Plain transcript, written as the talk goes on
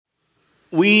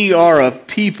we are a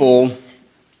people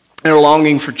that are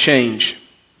longing for change.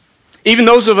 Even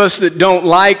those of us that don't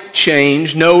like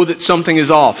change know that something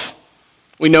is off.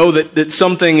 We know that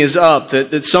something is up,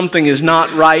 that something is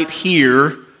not right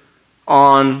here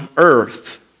on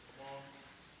earth.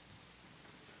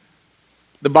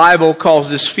 The Bible calls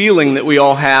this feeling that we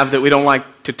all have that we don't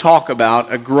like to talk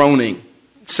about a groaning.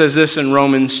 It says this in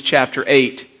Romans chapter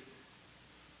 8.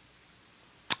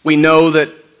 We know that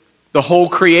the whole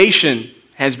creation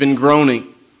has been groaning,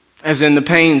 as in the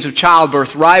pains of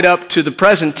childbirth, right up to the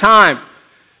present time.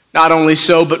 Not only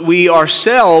so, but we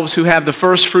ourselves who have the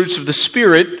first fruits of the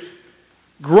Spirit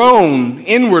groan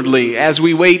inwardly as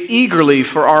we wait eagerly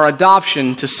for our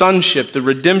adoption to sonship, the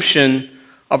redemption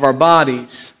of our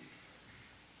bodies.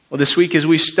 Well, this week as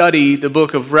we study the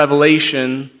book of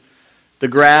Revelation,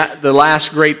 the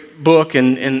last great book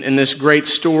in this great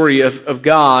story of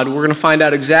God, we're going to find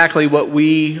out exactly what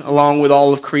we, along with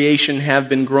all of creation, have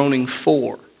been groaning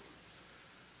for.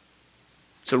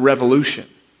 It's a revolution.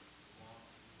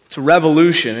 It's a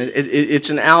revolution. It's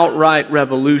an outright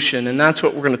revolution, and that's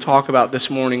what we're going to talk about this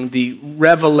morning, the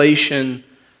revelation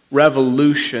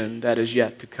revolution that is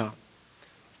yet to come.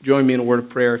 Join me in a word of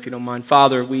prayer if you don't mind.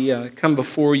 Father, we come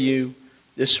before you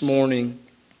this morning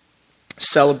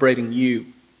celebrating you,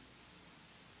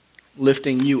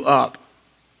 lifting you up,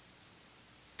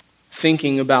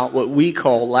 thinking about what we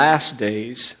call last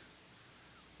days,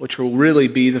 which will really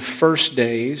be the first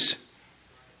days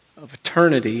of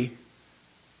eternity,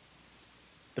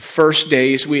 the first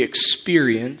days we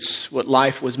experience what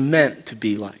life was meant to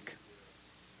be like.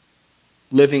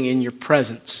 Living in your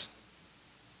presence.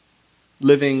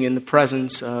 Living in the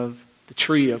presence of the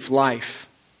tree of life.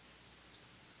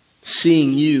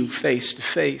 Seeing you face to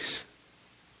face.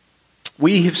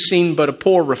 We have seen but a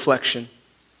poor reflection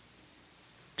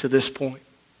to this point.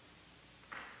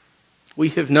 We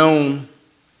have known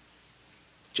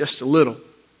just a little.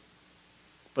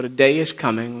 But a day is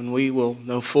coming when we will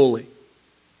know fully.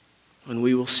 When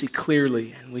we will see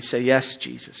clearly and we say, yes,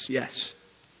 Jesus, yes.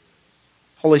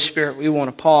 Holy Spirit, we want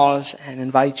to pause and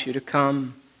invite you to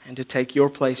come and to take your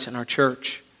place in our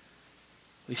church.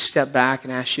 We step back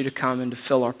and ask you to come and to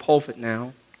fill our pulpit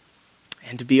now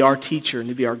and to be our teacher and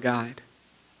to be our guide.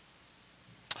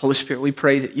 Holy Spirit, we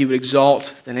pray that you would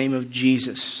exalt the name of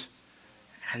Jesus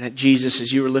and that Jesus,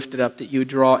 as you were lifted up, that you would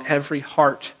draw every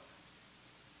heart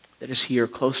that is here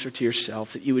closer to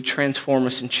yourself, that you would transform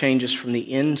us and change us from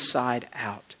the inside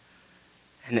out,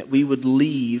 and that we would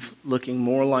leave looking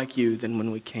more like you than when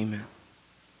we came in.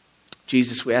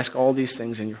 Jesus, we ask all these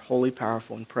things in your holy,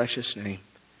 powerful, and precious name.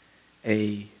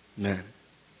 Amen.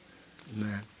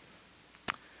 Amen.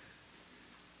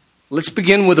 Let's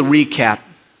begin with a recap,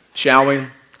 shall we?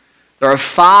 There are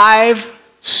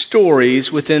 5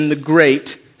 stories within the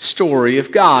great story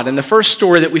of God. And the first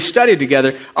story that we studied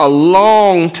together a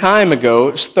long time ago,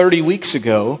 it was 30 weeks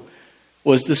ago,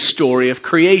 was the story of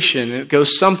creation. And it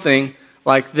goes something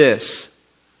like this.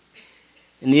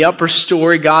 In the upper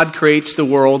story, God creates the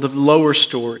world of the lower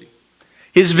story.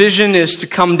 His vision is to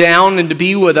come down and to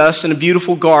be with us in a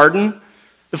beautiful garden.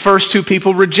 The first 2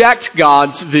 people reject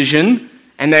God's vision,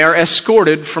 and they are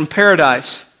escorted from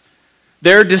paradise.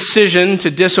 Their decision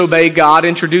to disobey God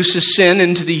introduces sin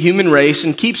into the human race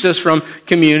and keeps us from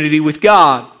community with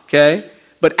God. Okay?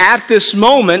 But at this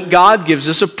moment, God gives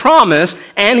us a promise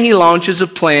and He launches a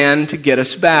plan to get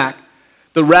us back.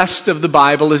 The rest of the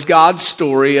Bible is God's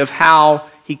story of how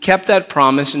He kept that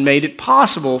promise and made it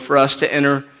possible for us to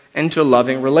enter into a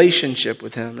loving relationship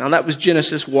with Him. Now that was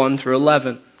Genesis 1 through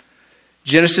 11.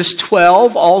 Genesis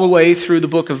 12 all the way through the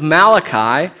book of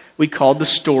Malachi we called the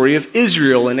story of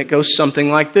Israel, and it goes something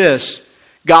like this.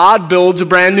 God builds a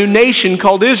brand new nation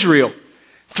called Israel.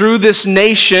 Through this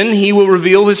nation, He will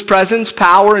reveal His presence,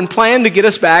 power, and plan to get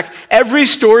us back. Every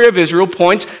story of Israel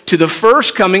points to the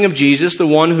first coming of Jesus, the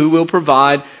one who will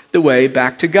provide the way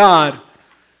back to God.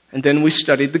 And then we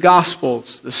studied the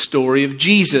Gospels, the story of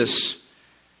Jesus.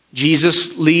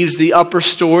 Jesus leaves the upper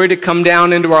story to come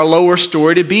down into our lower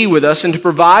story to be with us and to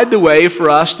provide the way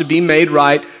for us to be made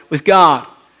right with God.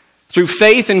 Through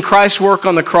faith in Christ's work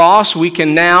on the cross, we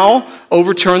can now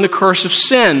overturn the curse of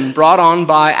sin brought on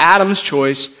by Adam's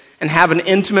choice and have an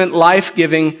intimate,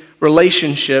 life-giving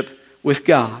relationship with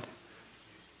God.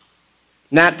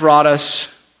 And that brought us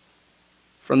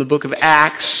from the book of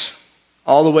Acts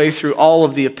all the way through all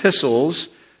of the epistles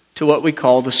to what we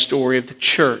call the story of the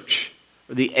church,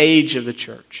 or the age of the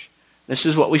church. This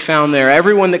is what we found there.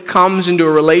 Everyone that comes into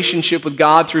a relationship with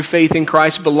God through faith in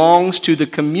Christ belongs to the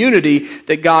community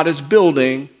that God is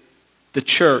building, the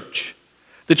church.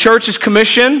 The church is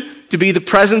commissioned to be the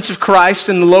presence of Christ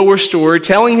in the lower story,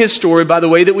 telling his story by the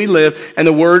way that we live and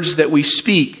the words that we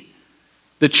speak.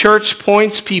 The church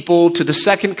points people to the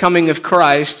second coming of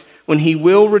Christ when he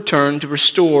will return to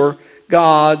restore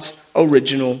God's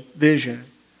original vision.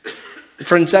 And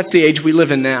friends, that's the age we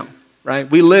live in now, right?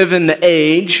 We live in the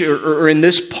age, or in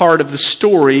this part of the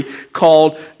story,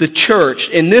 called the church.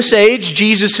 In this age,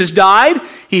 Jesus has died.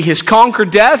 He has conquered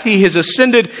death. He has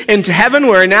ascended into heaven,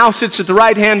 where he now sits at the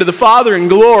right hand of the Father in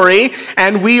glory,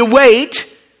 and we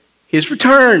await his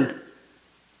return.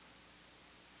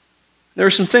 There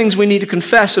are some things we need to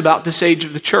confess about this age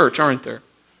of the church, aren't there?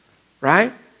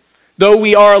 Right? Though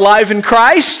we are alive in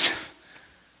Christ,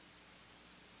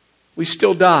 we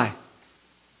still die.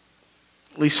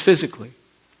 At least physically.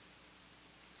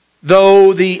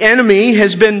 Though the enemy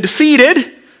has been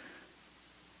defeated,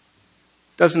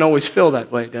 doesn't always feel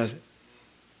that way, does it?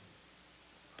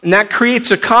 And that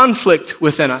creates a conflict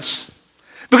within us.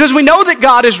 Because we know that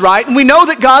God is right, and we know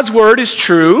that God's word is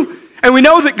true, and we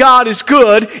know that God is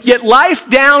good, yet life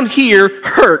down here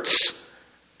hurts.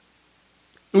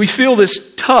 And we feel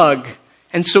this tug,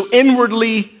 and so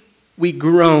inwardly we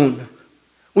groan.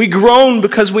 We groan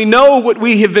because we know what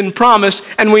we have been promised,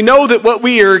 and we know that what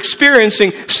we are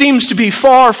experiencing seems to be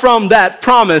far from that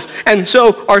promise. And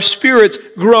so our spirits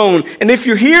groan. And if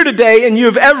you're here today and you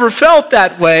have ever felt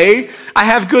that way, I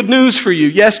have good news for you.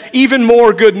 Yes, even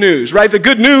more good news, right? The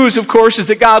good news, of course, is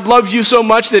that God loves you so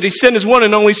much that he sent his one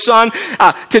and only Son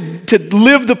to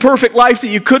live the perfect life that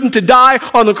you couldn't, to die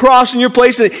on the cross in your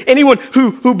place. And anyone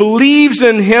who believes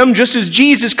in him, just as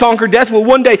Jesus conquered death, will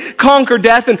one day conquer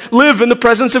death and live in the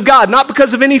presence of God. Not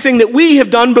because of anything that we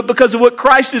have done, but because of what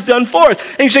Christ has done for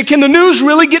us. And you say, can the news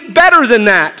really get better than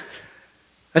that?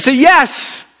 I say,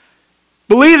 yes.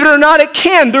 Believe it or not, it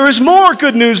can. There is more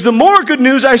good news. The more good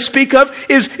news I speak of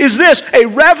is this. A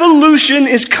revolution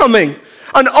is coming.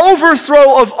 An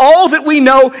overthrow of all that we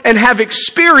know and have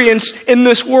experienced in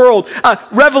this world.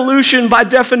 Revolution, by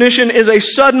definition, is a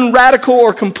sudden, radical,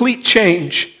 or complete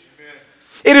change.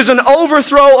 It is an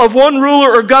overthrow of one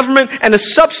ruler or government and a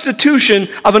substitution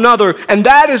of another. And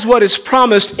that is what is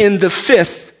promised in the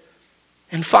fifth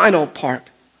and final part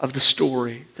of the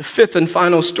story. The fifth and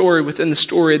final story within the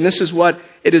story. And this is what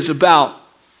it is about.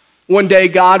 One day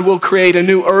God will create a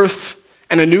new earth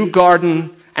and a new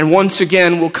garden, and once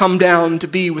again will come down to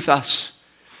be with us.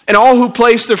 And all who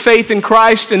place their faith in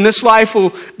Christ in this life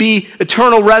will be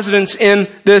eternal residents in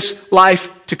this life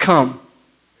to come.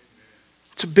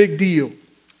 It's a big deal.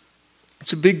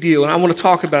 It's a big deal, and I want to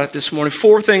talk about it this morning.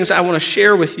 4 things I want to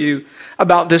share with you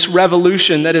about this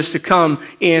revolution that is to come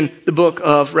in the book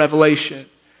of Revelation.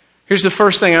 Here's the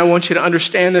first thing I want you to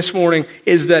understand this morning,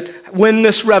 is that when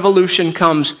this revolution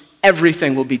comes,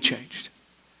 everything will be changed.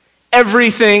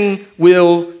 Everything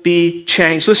will be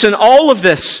changed. Listen, all of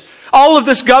this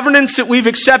governance that we've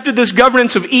accepted, this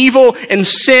governance of evil and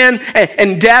sin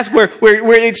and death, where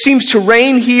it seems to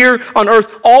reign here on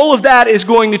earth, all of that is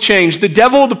going to change. The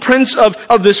devil, the prince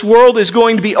of this world, is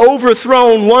going to be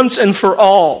overthrown once and for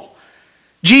all.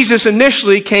 Jesus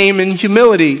initially came in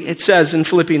humility, it says in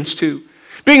Philippians 2.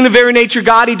 Being the very nature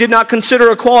God, he did not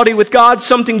consider equality with God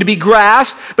something to be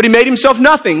grasped, but he made himself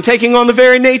nothing, taking on the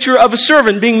very nature of a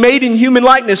servant, being made in human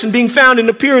likeness and being found in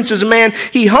appearance as a man.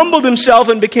 He humbled himself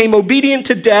and became obedient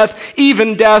to death,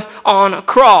 even death on a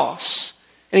cross.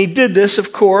 And he did this,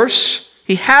 of course,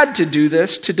 he had to do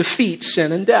this to defeat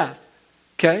sin and death.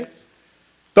 Okay?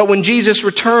 But when Jesus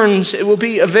returns, it will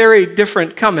be a very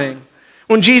different coming.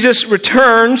 When Jesus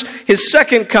returns, his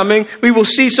second coming, we will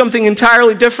see something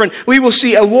entirely different. We will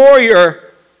see a warrior,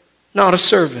 not a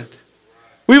servant.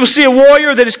 We will see a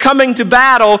warrior that is coming to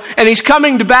battle, and he's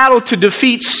coming to battle to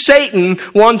defeat Satan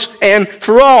once and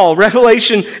for all.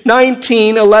 Revelation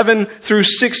 19, 11 through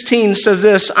 16 says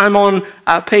this. I'm on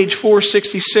page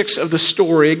 466 of the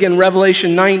story. Again,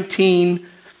 Revelation 19,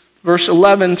 verse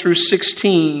 11 through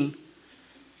 16.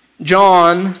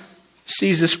 John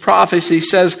sees this prophecy. He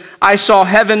says, I saw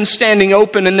heaven standing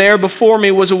open, and there before me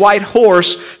was a white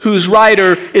horse whose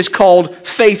rider is called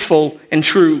Faithful and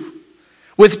True.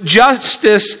 With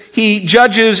justice he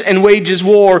judges and wages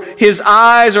war. His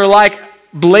eyes are like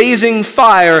blazing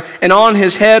fire, and on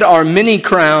his head are many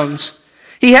crowns.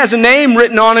 He has a name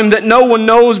written on him that no one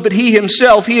knows but he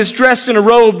himself. He is dressed in a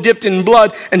robe dipped in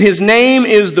blood, and his name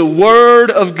is the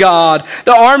Word of God.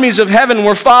 The armies of heaven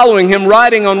were following him,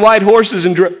 riding on white horses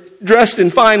and dressed in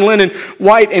fine linen,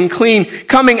 white and clean.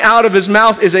 Coming out of his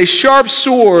mouth is a sharp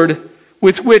sword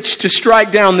with which to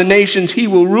strike down the nations. He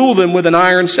will rule them with an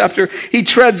iron scepter. He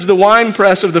treads the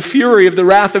winepress of the fury of the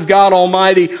wrath of God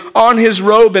Almighty. On his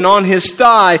robe and on his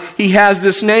thigh he has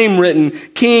this name written,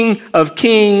 King of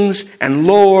Kings and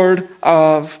Lord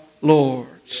of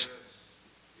Lords.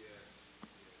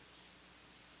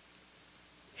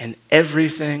 And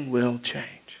everything will change.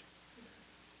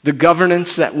 The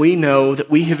governance that we know, that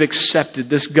we have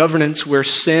accepted, this governance where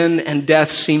sin and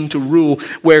death seem to rule,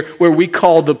 where we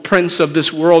call the prince of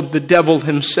this world the devil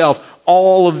himself,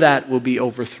 all of that will be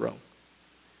overthrown.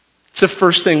 It's the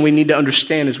first thing we need to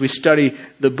understand as we study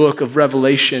the book of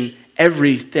Revelation.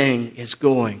 Everything is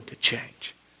going to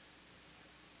change.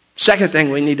 Second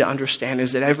thing we need to understand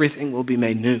is that everything will be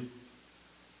made new.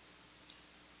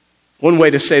 One way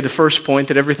to say the first point,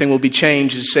 that everything will be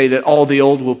changed, is to say that all the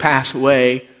old will pass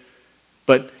away.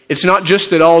 But it's not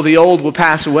just that all the old will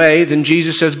pass away. Then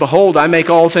Jesus says, behold, I make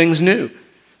all things new.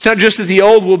 It's not just that the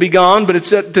old will be gone, but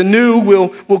it's that the new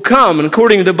will come. And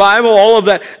according to the Bible, all of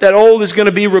that old is going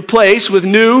to be replaced with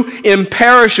new,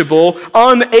 imperishable,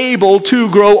 unable to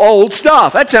grow old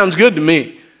stuff. That sounds good to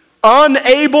me.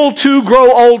 Unable to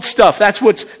grow old stuff. That's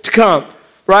what's to come.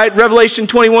 Right? Revelation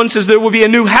 21 says there will be a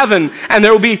new heaven and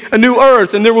there will be a new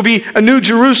earth and there will be a new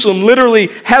Jerusalem. Literally,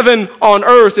 heaven on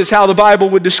earth is how the Bible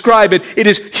would describe it. It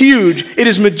is huge. It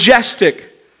is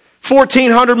majestic.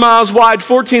 1,400 miles wide,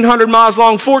 1,400 miles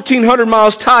long, 1,400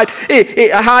 miles high.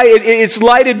 It's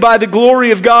lighted by the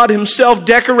glory of God himself,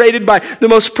 decorated by the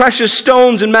most precious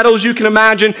stones and metals you can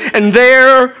imagine. And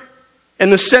there,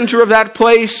 in the center of that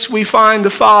place, we find the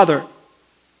Father,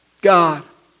 God,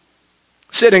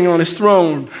 sitting on his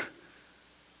throne.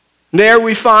 There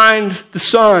we find the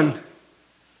Son,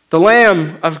 the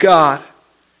Lamb of God.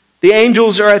 The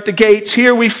angels are at the gates.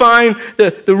 Here we find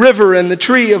the river and the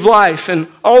tree of life. And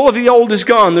all of the old is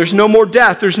gone. There's no more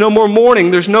death. There's no more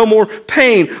mourning. There's no more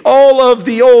pain. All of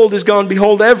the old is gone.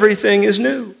 Behold, everything is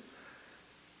new.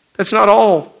 That's not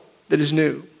all that is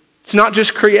new. It's not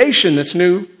just creation that's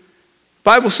new. The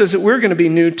Bible says that we're going to be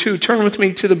new too. Turn with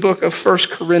me to the book of 1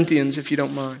 Corinthians, if you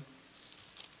don't mind.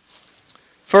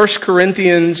 1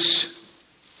 Corinthians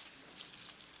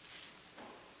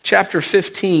chapter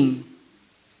 15.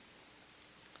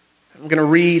 I'm going to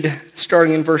read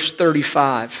starting in verse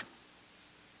 35.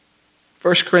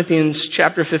 1 Corinthians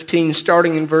chapter 15,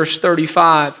 starting in verse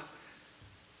 35. It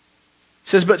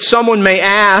says, but someone may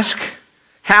ask,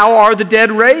 how are the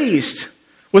dead raised?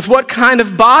 With what kind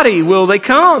of body will they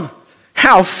come?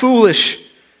 How foolish!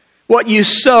 What you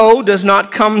sow does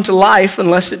not come to life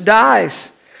unless it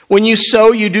dies. When you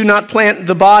sow, you do not plant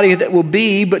the body that will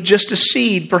be, but just a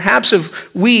seed, perhaps of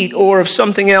wheat or of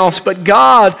something else. But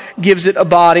God gives it a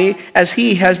body as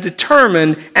he has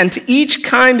determined, and to each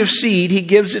kind of seed he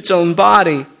gives its own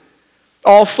body.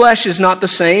 All flesh is not the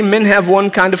same. Men have one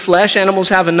kind of flesh, animals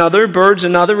have another, birds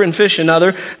another, and fish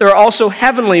another. There are also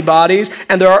heavenly bodies,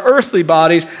 and there are earthly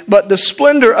bodies. But the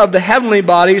splendor of the heavenly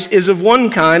bodies is of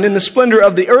one kind, and the splendor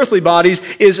of the earthly bodies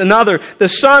is another. The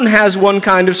sun has one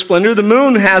kind of splendor, the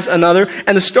moon has another,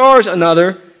 and the stars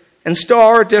another. And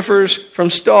star differs from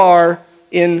star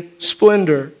in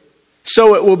splendor.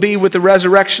 So it will be with the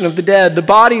resurrection of the dead. The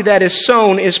body that is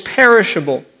sown is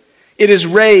perishable. It is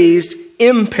raised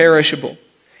imperishable.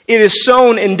 It is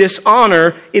sown in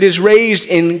dishonor. It is raised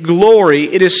in glory.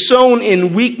 It is sown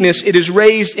in weakness. It is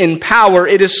raised in power.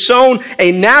 It is sown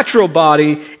a natural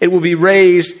body. It will be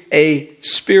raised a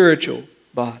spiritual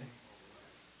body.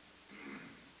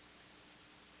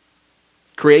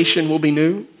 Creation will be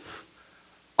new.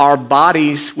 Our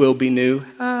bodies will be new.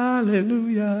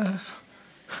 Hallelujah.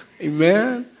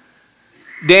 Amen.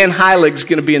 Dan Heilig's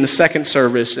going to be in the second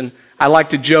service, and I like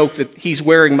to joke that he's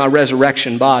wearing my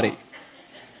resurrection body.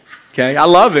 Okay, I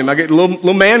love him. I get a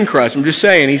little man crush. I'm just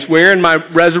saying, he's wearing my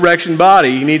resurrection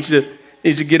body. He needs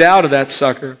to get out of that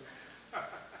sucker.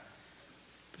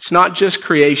 It's not just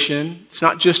creation. It's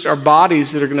not just our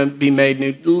bodies that are going to be made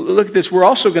new. Look at this. We're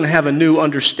also going to have a new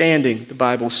understanding, the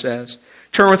Bible says.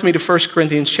 Turn with me to 1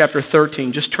 Corinthians chapter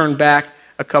 13. Just turn back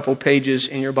a couple pages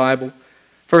in your Bible.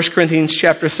 1 Corinthians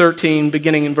chapter 13,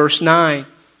 beginning in verse 9.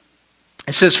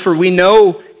 It says, for we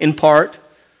know in part,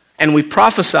 and we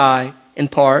prophesy in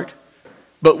part,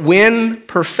 but when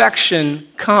perfection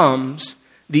comes,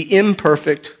 the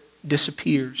imperfect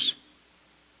disappears.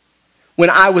 When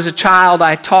I was a child,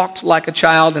 I talked like a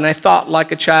child, and I thought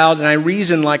like a child, and I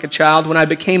reasoned like a child. When I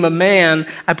became a man,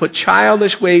 I put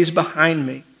childish ways behind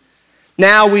me.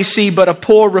 Now we see but a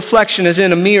poor reflection as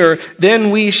in a mirror. Then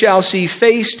we shall see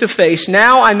face to face.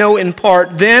 Now I know in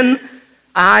part, then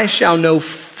I shall know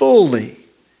fully,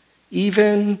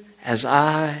 even as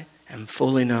I am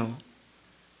fully known.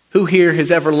 Who here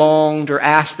has ever longed or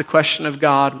asked the question of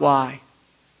God, why?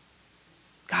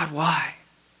 God, why?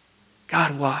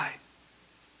 God, why?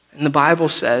 And the Bible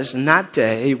says in that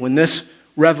day, when this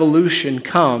revolution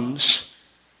comes,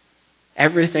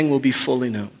 everything will be fully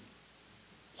known.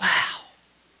 Wow.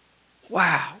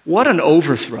 Wow. What an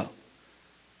overthrow.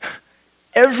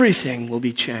 Everything will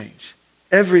be changed.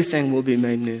 Everything will be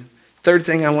made new. Third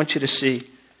thing I want you to see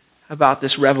about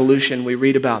this revolution we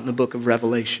read about in the book of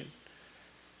Revelation.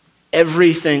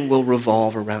 Everything will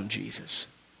revolve around Jesus.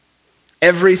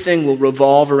 Everything will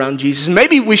revolve around Jesus.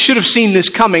 Maybe we should have seen this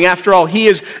coming. After all, he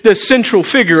is the central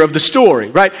figure of the story,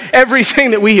 right?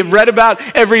 Everything that we have read about,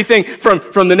 everything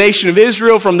from the nation of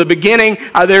Israel, from the beginning,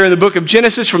 there in the book of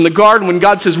Genesis, from the garden, when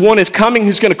God says one is coming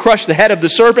who's going to crush the head of the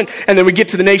serpent, and then we get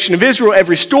to the nation of Israel.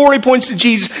 Every story points to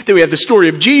Jesus. Then we have the story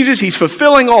of Jesus. He's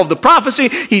fulfilling all of the prophecy.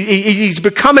 He's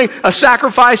becoming a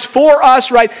sacrifice for us,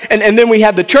 right? And then we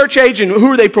have the church age, and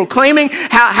who are they proclaiming?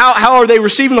 How are they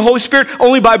receiving the Holy Spirit?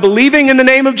 Only by believing in the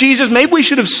name of Jesus. Maybe we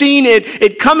should have seen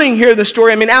it coming here in the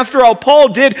story. I mean, after all, Paul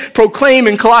did proclaim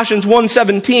in Colossians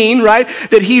 1:17, right,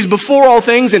 that he's before all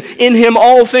things and in him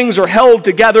all things are held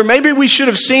together. Maybe we should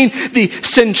have seen the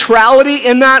centrality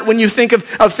in that. When you think of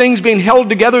things being held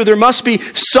together, there must be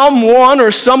someone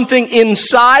or something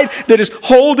inside that is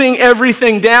holding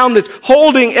everything down, that's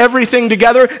holding everything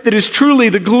together, that is truly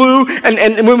the glue.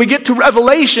 And when we get to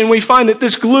Revelation, we find that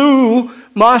this glue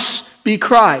must be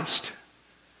Christ.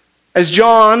 As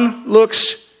John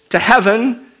looks to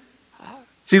heaven,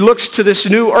 as he looks to this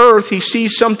new earth, he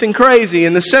sees something crazy.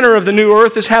 In the center of the new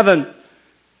earth is heaven.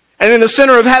 And in the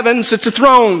center of heaven sits a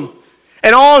throne.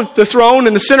 And on the throne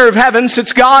in the center of heaven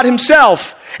sits God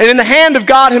himself. And in the hand of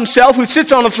God himself, who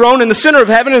sits on a throne in the center of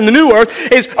heaven in the new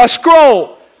earth, is a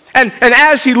scroll. And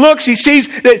as he looks, he sees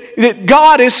that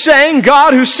God is saying,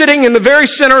 God who's sitting in the very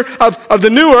center of the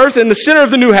new earth, in the center of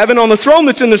the new heaven, on the throne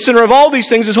that's in the center of all these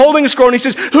things, is holding a scroll, and he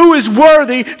says, who is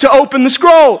worthy to open the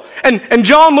scroll? And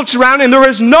John looks around, and there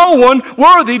is no one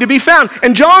worthy to be found.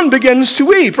 And John begins to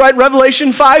weep, right? Revelation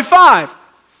 5:5.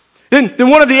 Then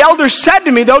one of the elders said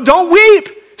to me, though, don't weep.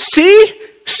 See?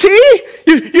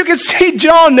 You can see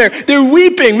John there. They're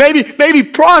weeping, maybe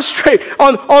prostrate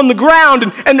on the ground.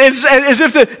 And as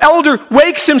if the elder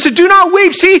wakes him, said, do not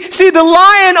weep. See the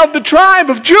Lion of the tribe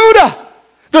of Judah.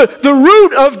 The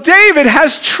root of David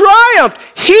has triumphed.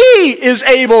 He is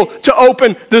able to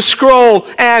open the scroll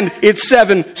and its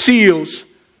 7 seals.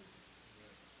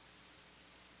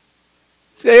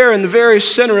 There in the very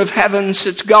center of heaven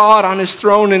sits God on his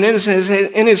throne, and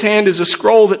in his hand is a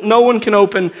scroll that no one can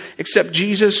open except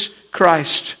Jesus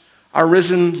Christ, our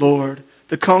risen Lord,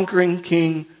 the conquering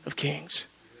King of kings.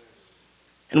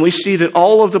 And we see that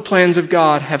all of the plans of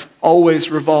God have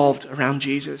always revolved around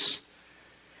Jesus.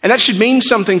 And that should mean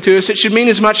something to us. It should mean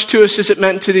as much to us as it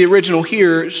meant to the original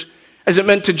hearers, as it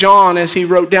meant to John as he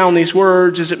wrote down these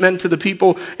words, as it meant to the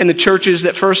people in the churches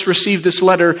that first received this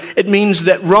letter. It means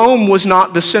that Rome was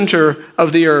not the center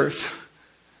of the earth.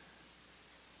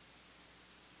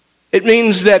 It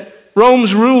means that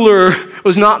Rome's ruler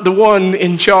was not the one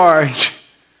in charge.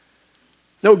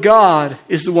 No, God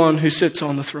is the one who sits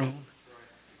on the throne.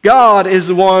 God is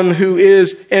the one who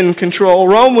is in control.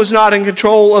 Rome was not in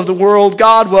control of the world.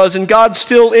 God was, and God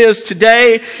still is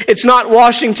today. It's not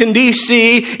Washington,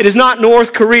 D.C. It is not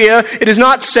North Korea. It is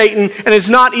not Satan, and it's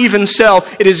not even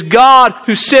self. It is God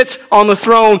who sits on the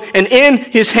throne, and in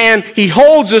his hand he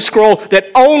holds a scroll that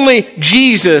only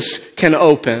Jesus can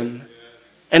open.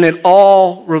 And it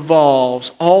all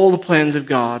revolves, all the plans of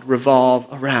God revolve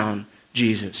around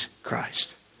Jesus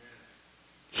Christ.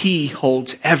 He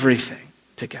holds everything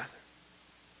together.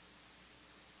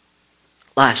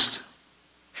 Last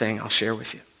thing I'll share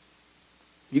with you.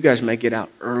 You guys may get out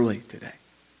early today.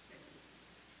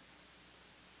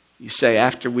 You say,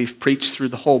 after we've preached through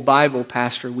the whole Bible,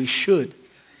 Pastor, we should.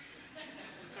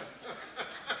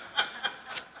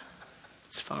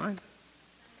 It's fine.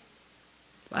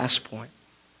 Last point.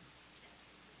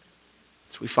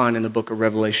 As we find in the book of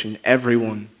Revelation,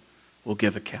 everyone will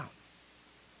give account.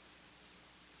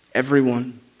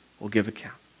 Everyone will give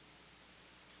account.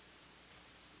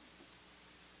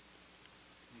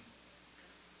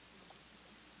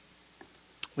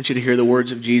 I want you to hear the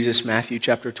words of Jesus, Matthew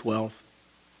chapter 12.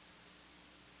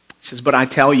 He says, but I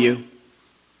tell you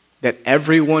that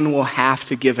everyone will have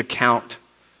to give account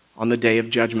on the day of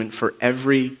judgment for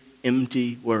every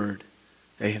empty word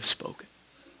they have spoken.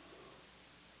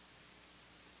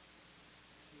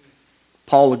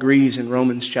 Paul agrees in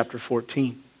Romans chapter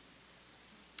 14.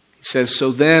 He says,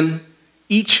 so then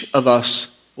each of us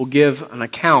will give an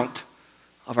account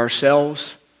of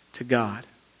ourselves to God.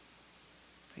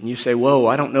 And you say, whoa,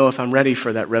 I don't know if I'm ready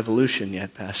for that revolution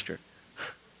yet, Pastor.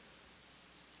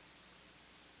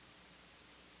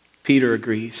 Peter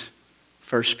agrees.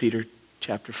 1 Peter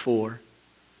chapter 4. It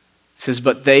says,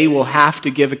 but they will have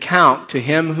to give account to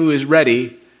him who is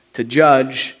ready to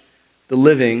judge the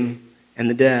living and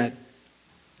the dead.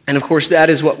 And of course, that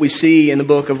is what we see in the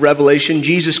book of Revelation.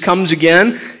 Jesus comes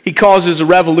again. He causes a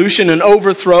revolution, an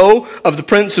overthrow of the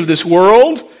prince of this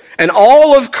world. And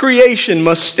all of creation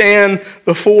must stand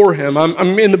before him.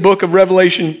 I'm in the book of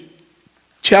Revelation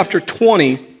chapter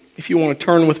 20, if you want to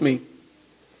turn with me.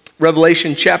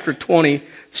 Revelation chapter 20,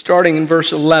 starting in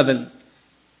verse 11.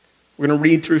 We're going to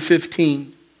read through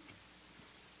 15.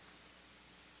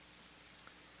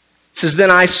 It says, then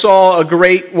I saw a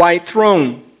great white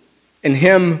throne, and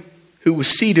him who was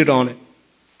seated on it.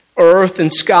 Earth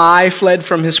and sky fled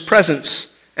from his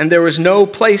presence, and there was no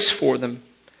place for them.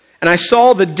 And I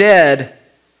saw the dead,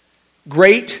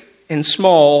 great and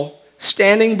small,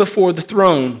 standing before the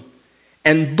throne,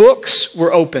 and books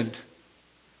were opened.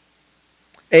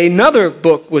 Another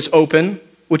book was opened,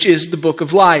 which is the book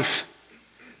of life.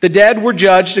 The dead were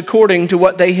judged according to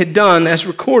what they had done, as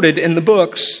recorded in the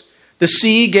books. The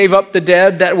sea gave up the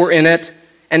dead that were in it,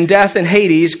 and death and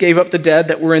Hades gave up the dead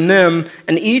that were in them,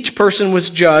 and each person was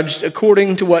judged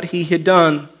according to what he had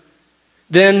done.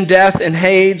 Then death and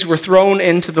Hades were thrown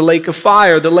into the lake of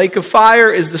fire. The lake of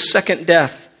fire is the second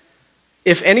death.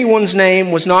 If anyone's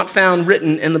name was not found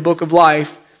written in the book of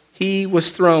life, he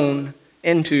was thrown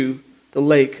into the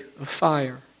lake of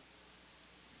fire.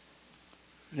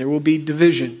 There will be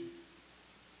division.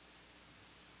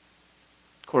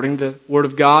 According to the Word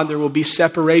of God, there will be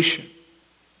separation.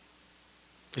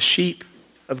 The sheep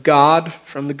of God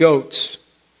from the goats.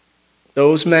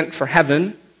 Those meant for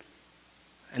heaven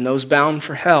and those bound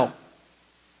for hell.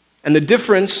 And the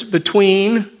difference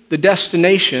between the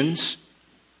destinations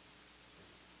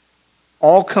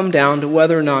all come down to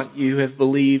whether or not you have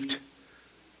believed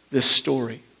this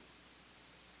story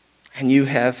and you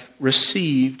have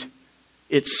received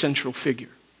its central figure,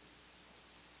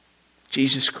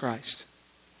 Jesus Christ.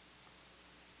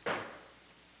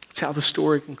 That's how the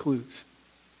story concludes.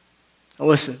 Now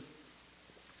listen,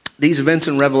 these events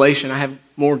in Revelation, I have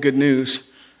more good news.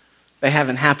 They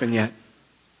haven't happened yet.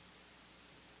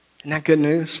 Isn't that good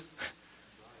news?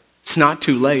 It's not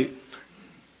too late.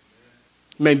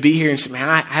 You may be here and say, man,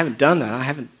 I haven't done that. I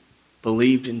haven't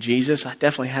believed in Jesus. I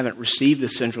definitely haven't received the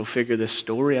central figure of this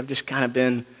story. I've just kind of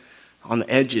been on the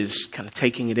edges, kind of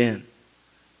taking it in.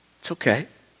 It's okay.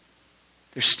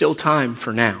 There's still time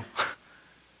for now.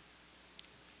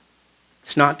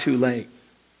 It's not too late.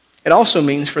 It also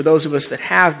means for those of us that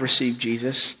have received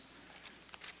Jesus,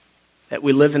 that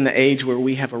we live in the age where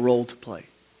we have a role to play.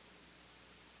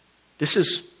 This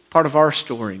is part of our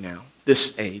story now,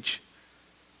 this age.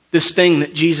 This thing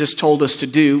that Jesus told us to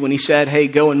do when he said, hey,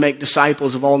 go and make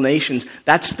disciples of all nations,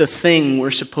 that's the thing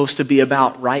we're supposed to be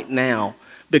about right now,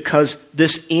 because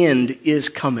this end is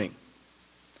coming.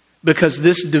 Because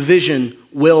this division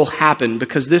will happen,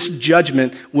 because this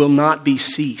judgment will not be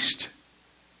ceased.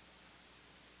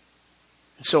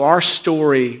 And so our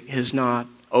story is not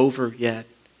over yet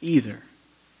either.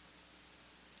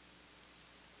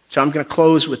 So I'm going to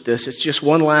close with this. It's just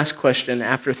one last question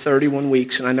after 31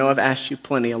 weeks, and I know I've asked you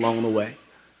plenty along the way.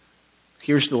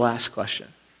 Here's the last question.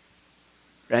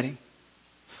 Ready?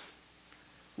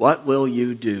 What will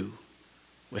you do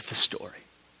with the story?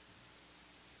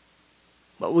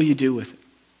 What will you do with it?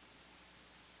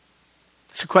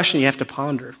 It's a question you have to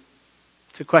ponder.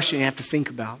 It's a question you have to think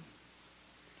about.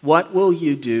 What will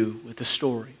you do with the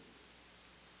story?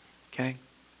 Okay?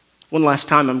 One last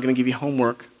time, I'm going to give you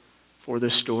homework for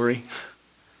this story.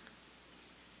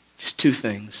 Just two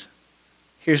things.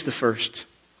 Here's the first.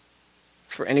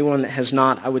 For anyone that has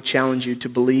not, I would challenge you to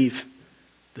believe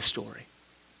the story.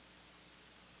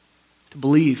 To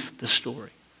believe the story.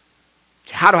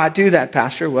 How do I do that,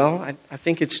 Pastor? Well, I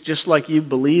think it's just like you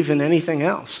believe in anything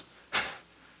else.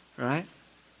 Right?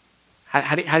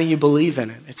 How do you believe in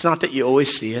it? It's not that you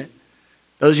always see it.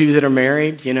 Those of you that are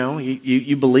married,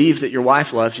 you believe that your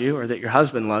wife loves you or that your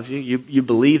husband loves you. You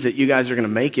believe that you guys are going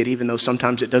to make it, even though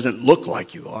sometimes it doesn't look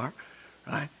like you are.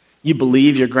 Right? You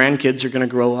believe your grandkids are going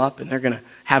to grow up and they're going to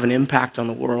have an impact on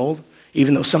the world,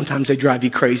 even though sometimes they drive you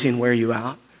crazy and wear you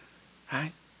out.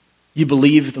 Right? You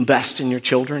believe the best in your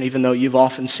children, even though you've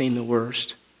often seen the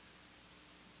worst.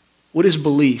 What is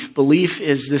belief? Belief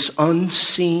is this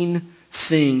unseen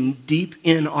thing deep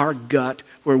in our gut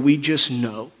where we just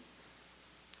know.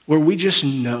 Where we just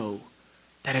know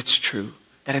that it's true,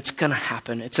 that it's going to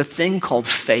happen. It's a thing called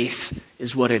faith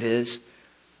is what it is.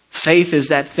 Faith is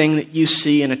that thing that you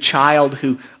see in a child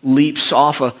who leaps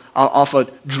off a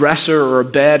dresser or a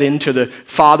bed into the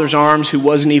father's arms who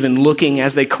wasn't even looking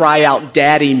as they cry out,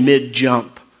 "Daddy,"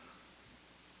 mid-jump.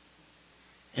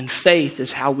 And faith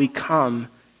is how we come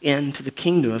into the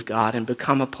kingdom of God and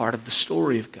become a part of the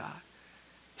story of God.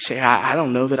 You say, I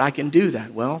don't know that I can do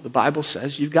that. Well, the Bible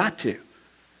says you've got to.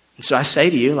 And so I say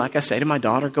to you, like I say to my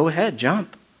daughter, go ahead,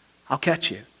 jump. I'll catch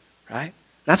you, right?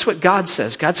 That's what God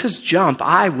says. God says, jump,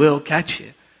 I will catch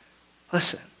you.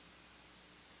 Listen,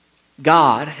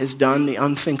 God has done the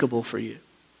unthinkable for you.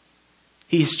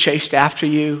 He has chased after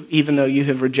you even though you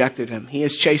have rejected him. He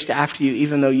has chased after you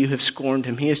even though you have scorned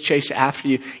him. He has chased after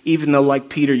you even though, like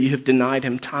Peter, you have denied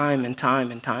him time and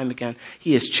time and time again.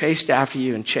 He has chased after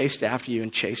you and chased after you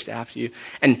and chased after you.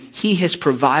 And he has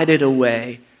provided a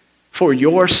way for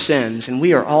your sins, and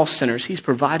we are all sinners. He's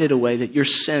provided a way that your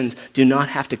sins do not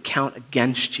have to count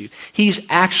against you. He's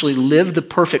actually lived the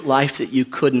perfect life that you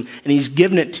couldn't, and he's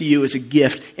given it to you as a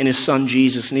gift in his son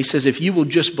Jesus. And he says, if you will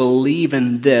just believe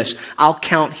in this, I'll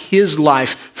count his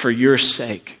life for your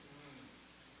sake.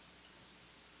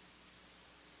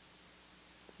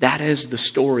 That is the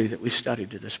story that we've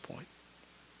studied to this point.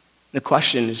 The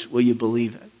question is, will you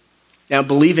believe it? Now,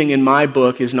 believing in my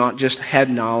book is not just head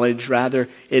knowledge. Rather,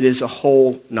 it is a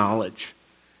whole knowledge.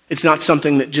 It's not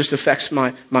something that just affects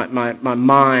my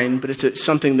mind, but it's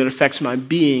something that affects my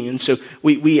being. And so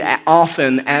we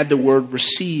often add the word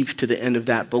receive to the end of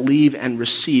that. Believe and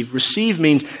receive. Receive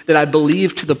means that I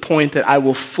believe to the point that I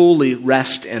will fully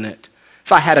rest in it.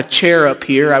 If I had a chair up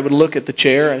here, I would look at the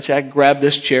chair. I'd say, I could grab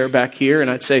this chair back here, and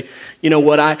I'd say, you know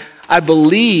what, I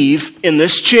believe in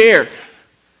this chair.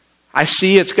 I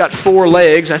see it's got 4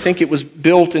 legs. I think it was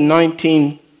built in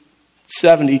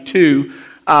 1972,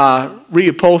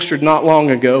 reupholstered not long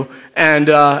ago. And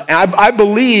I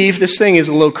believe this thing is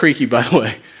a little creaky, by the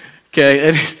way.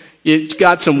 Okay, it's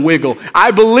got some wiggle.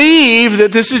 I believe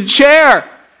that this is a chair.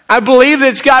 I believe that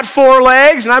it's got 4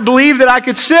 legs, and I believe that I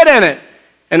could sit in it.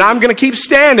 And I'm going to keep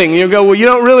standing. You go, well, you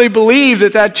don't really believe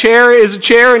that chair is a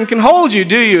chair and can hold you,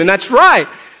 do you? And that's right.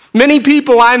 Many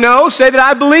people I know say that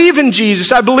I believe in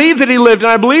Jesus. I believe that he lived,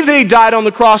 and I believe that he died on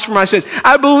the cross for my sins.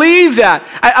 I believe that.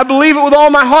 I believe it with all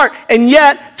my heart. And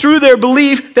yet, through their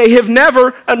belief, they have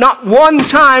never, not one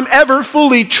time, ever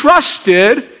fully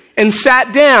trusted and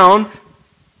sat down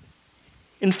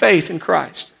in faith in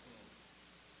Christ.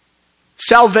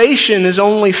 Salvation is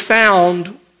only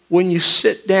found when you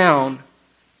sit down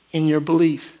in your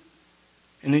belief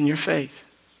and in your faith.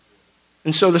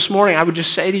 And so this morning, I would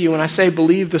just say to you, when I say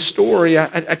believe the story,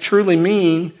 I truly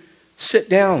mean sit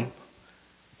down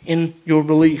in your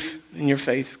belief, in your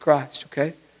faith of Christ,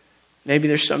 okay? Maybe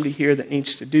there's somebody here that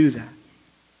needs to do that.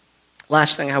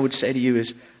 Last thing I would say to you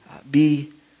is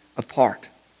be a part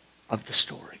of the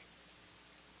story.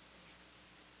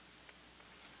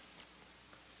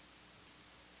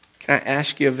 Can I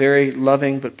ask you a very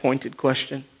loving but pointed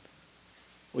question?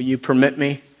 Will you permit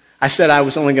me? I said I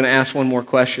was only going to ask one more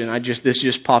question. This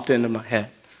just popped into my head.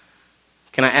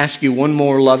 Can I ask you one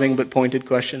more loving but pointed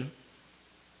question?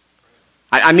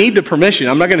 I need the permission.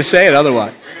 I'm not going to say it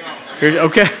otherwise.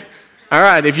 Okay? All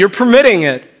right. If you're permitting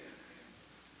it,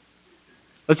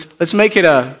 let's make it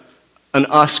an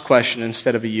us question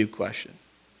instead of a you question.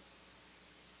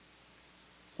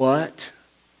 What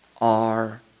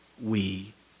are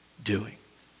we doing?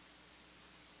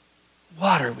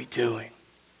 What are we doing?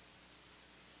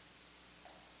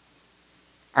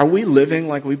 Are we living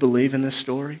like we believe in this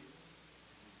story?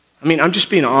 I mean, I'm just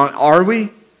being honest. Are we?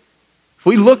 If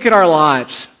we look at our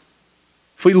lives,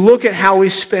 if we look at how we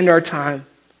spend our time,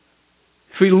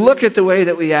 if we look at the way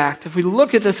that we act, if we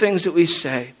look at the things that we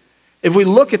say, if we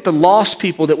look at the lost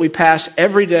people that we pass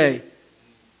every day,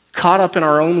 caught up in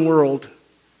our own world,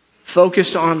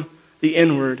 focused on the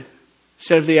inward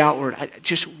instead of the outward,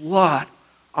 what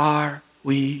are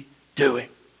we doing?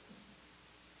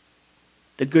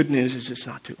 The good news is it's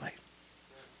not too late.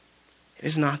 It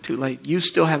is not too late. You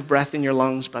still have breath in your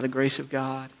lungs by the grace of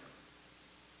God.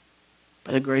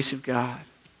 By the grace of God.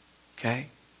 Okay?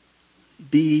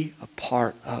 Be a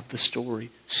part of the story.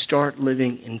 Start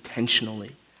living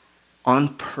intentionally, on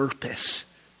purpose,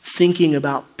 thinking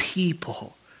about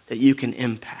people that you can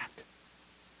impact.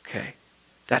 Okay?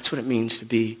 That's what it means to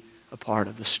be a part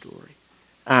of the story.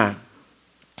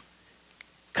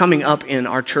 Coming up in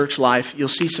our church life, you'll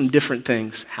see some different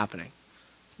things happening.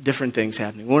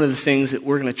 One of the things that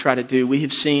we're going to try to do, we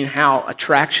have seen how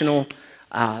attractional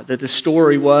that the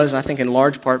story was, I think in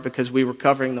large part because we were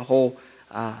covering the whole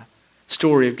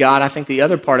story of God. I think the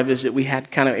other part of it is that we had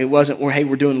it wasn't where, hey,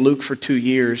 we're doing Luke for 2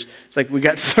 years. It's like we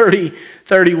got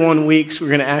 31 weeks. We're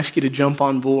going to ask you to jump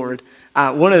on board.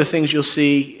 One of the things you'll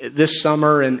see this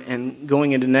summer and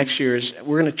going into next year is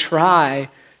we're going to try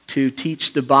to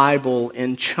teach the Bible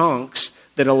in chunks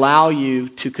that allow you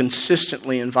to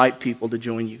consistently invite people to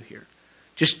join you here.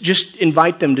 Just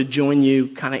invite them to join you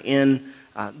kind of in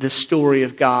this story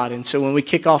of God. And so when we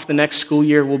kick off the next school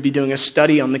year, we'll be doing a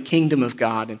study on the kingdom of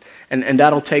God. And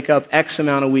that'll take up X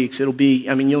amount of weeks. It'll be,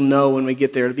 you'll know when we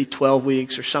get there, it'll be 12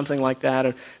 weeks or something like that.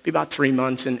 It'll be about 3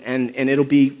 months. And it'll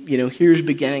be, here's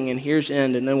beginning and here's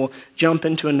end. And then we'll jump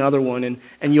into another one.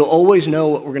 And you'll always know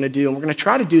what we're going to do. And we're going to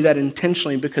try to do that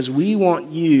intentionally because we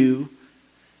want you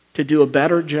to do a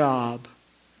better job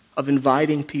of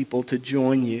inviting people to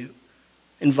join you.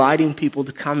 Inviting people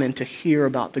to come in to hear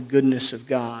about the goodness of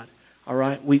God. All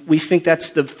right? We think that's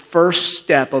the first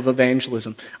step of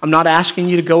evangelism. I'm not asking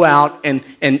you to go out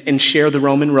and share the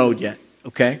Roman road yet.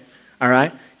 Okay? All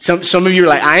right? Some of you are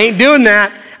like, I ain't doing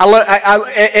that.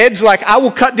 Ed's like, I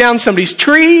will cut down somebody's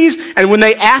trees, and when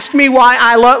they ask me why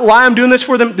I'm doing this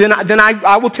for them, then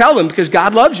I will tell them because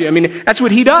God loves you. That's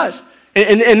what he does.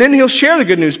 And then he'll share the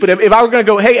good news. But if I were going to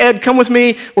go, hey, Ed, come with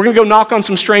me. We're going to go knock on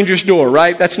some stranger's door,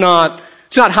 right? It's not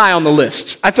high on the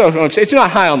list. That's what I'm saying. It's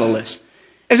not high on the list.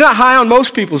 It's not high on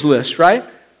most people's list, right?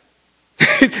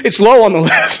 It's low on the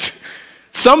list.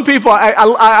 Some people,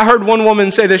 I heard one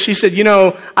woman say this. She said,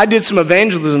 I did some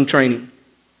evangelism training.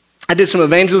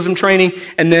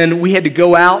 And then we had to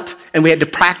go out and we had to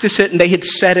practice it, and they had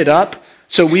set it up.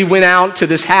 So we went out to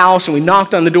this house and we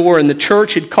knocked on the door, and the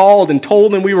church had called and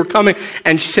told them we were coming.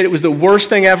 And she said it was the worst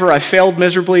thing ever. I failed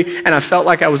miserably, and I felt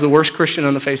like I was the worst Christian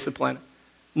on the face of the planet.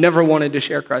 Never wanted to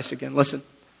share Christ again. Listen,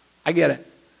 I get it.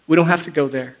 We don't have to go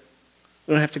there.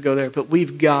 But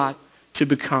we've got to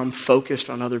become focused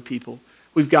on other people.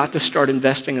 We've got to start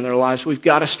investing in their lives. We've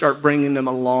got to start bringing them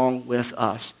along with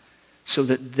us so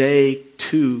that they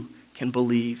too can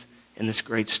believe in this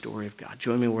great story of God.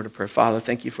 Join me in a word of prayer. Father,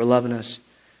 thank you for loving us.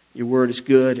 Your word is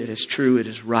good. It is true. It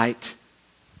is right.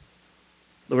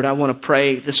 Lord, I want to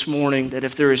pray this morning that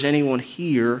if there is anyone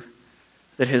here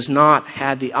that has not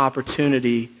had the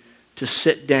opportunity to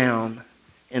sit down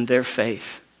in their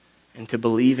faith and to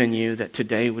believe in you, that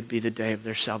today would be the day of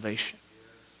their salvation.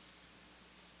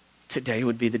 Today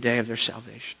would be the day of their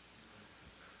salvation.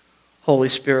 Holy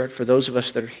Spirit, for those of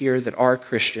us that are here that are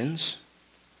Christians,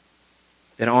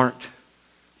 that aren't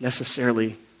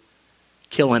necessarily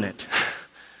killing it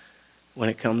when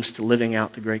it comes to living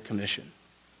out the Great Commission,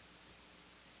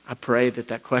 I pray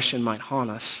that question might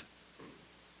haunt us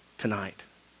tonight,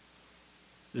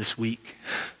 this week,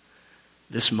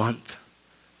 this month,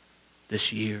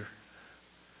 this year.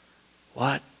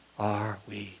 What are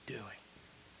we doing?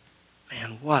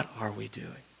 Man, what are we doing?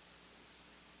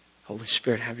 Holy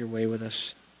Spirit, have your way with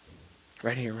us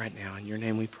right here, right now. In your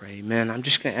name we pray. Amen. I'm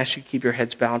just going to ask you to keep your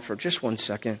heads bowed for just 1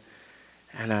 second.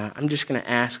 And I'm just going to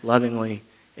ask lovingly,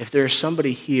 if there's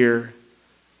somebody here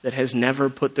that has never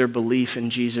put their belief in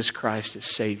Jesus Christ as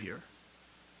Savior,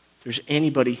 if there's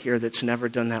anybody here that's never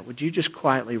done that, would you just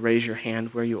quietly raise your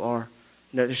hand where you are?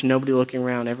 No, there's nobody looking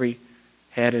around. Every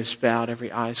head is bowed,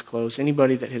 every eye is closed.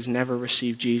 Anybody that has never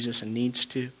received Jesus and needs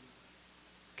to?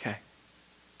 Okay.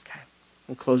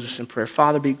 We'll close this in prayer.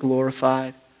 Father, be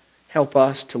glorified. Help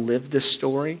us to live this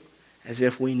story as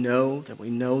if we know that we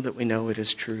know that we know it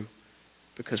is true,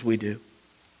 because we do.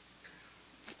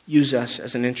 Use us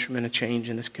as an instrument of change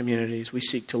in this community as we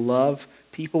seek to love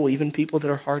people, even people that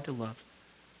are hard to love.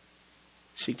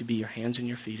 Seek to be your hands and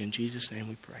your feet. In Jesus' name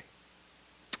we pray.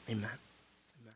 Amen.